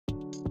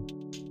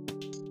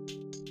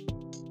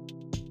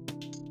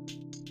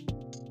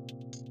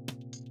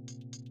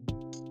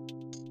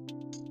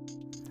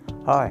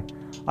Hi,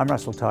 I'm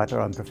Russell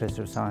Tytler. I'm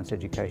Professor of Science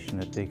Education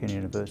at Deakin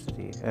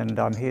University, and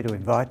I'm here to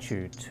invite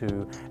you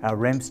to our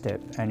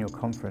ReMSTEP annual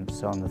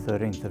conference on the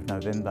 13th of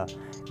November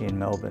in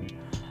Melbourne.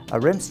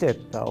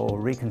 ReMSTEP, or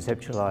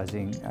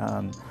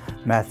Reconceptualising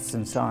Maths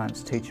and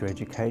Science Teacher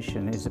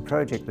Education, is a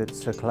project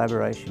that's a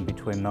collaboration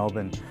between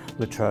Melbourne,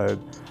 La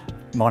Trobe,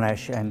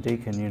 Monash and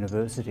Deakin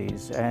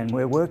universities, and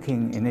we're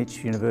working in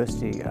each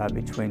university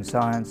between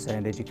science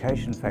and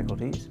education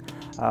faculties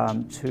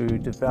to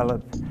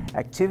develop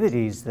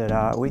activities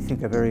that we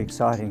think are very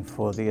exciting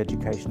for the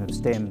education of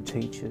STEM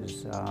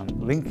teachers,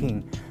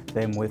 linking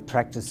them with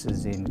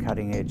practices in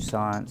cutting-edge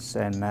science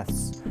and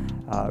maths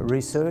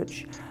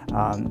research,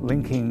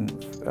 linking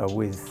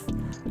with,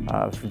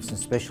 for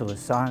instance,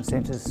 specialist science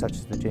centres such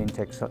as the Gene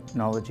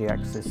Technology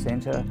Access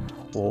Centre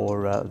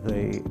or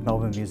the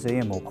Melbourne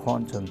Museum or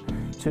Quantum,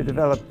 to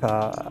develop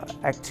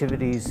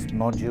activities,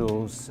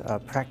 modules,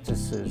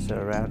 practices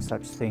around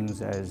such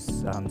things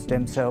as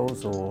stem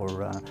cells or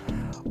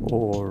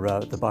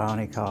the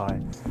bionic eye.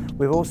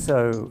 We're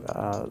also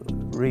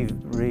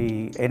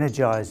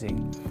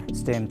re-energising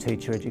STEM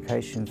teacher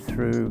education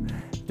through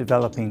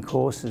developing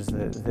courses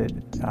that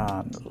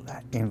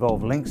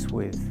involve links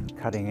with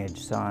cutting-edge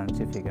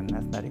scientific and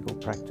mathematical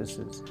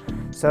practices.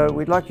 So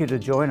we'd like you to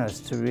join us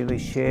to really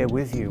share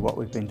with you what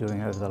we've been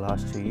doing over the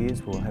last 2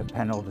 years. We'll have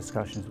panel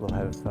discussions, we'll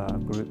have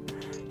group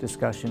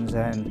discussions,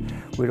 and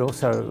we'd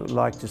also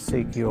like to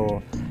seek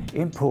your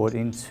input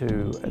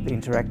into the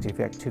interactive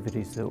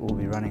activities that we'll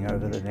be running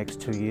over the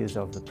next 2 years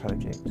of the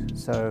project.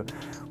 So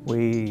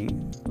we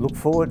look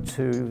forward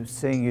to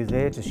seeing you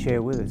there to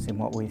share with us in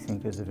what we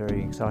think is a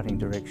very exciting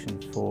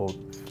direction for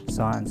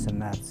science and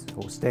maths,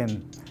 for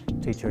STEM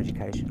teacher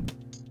education.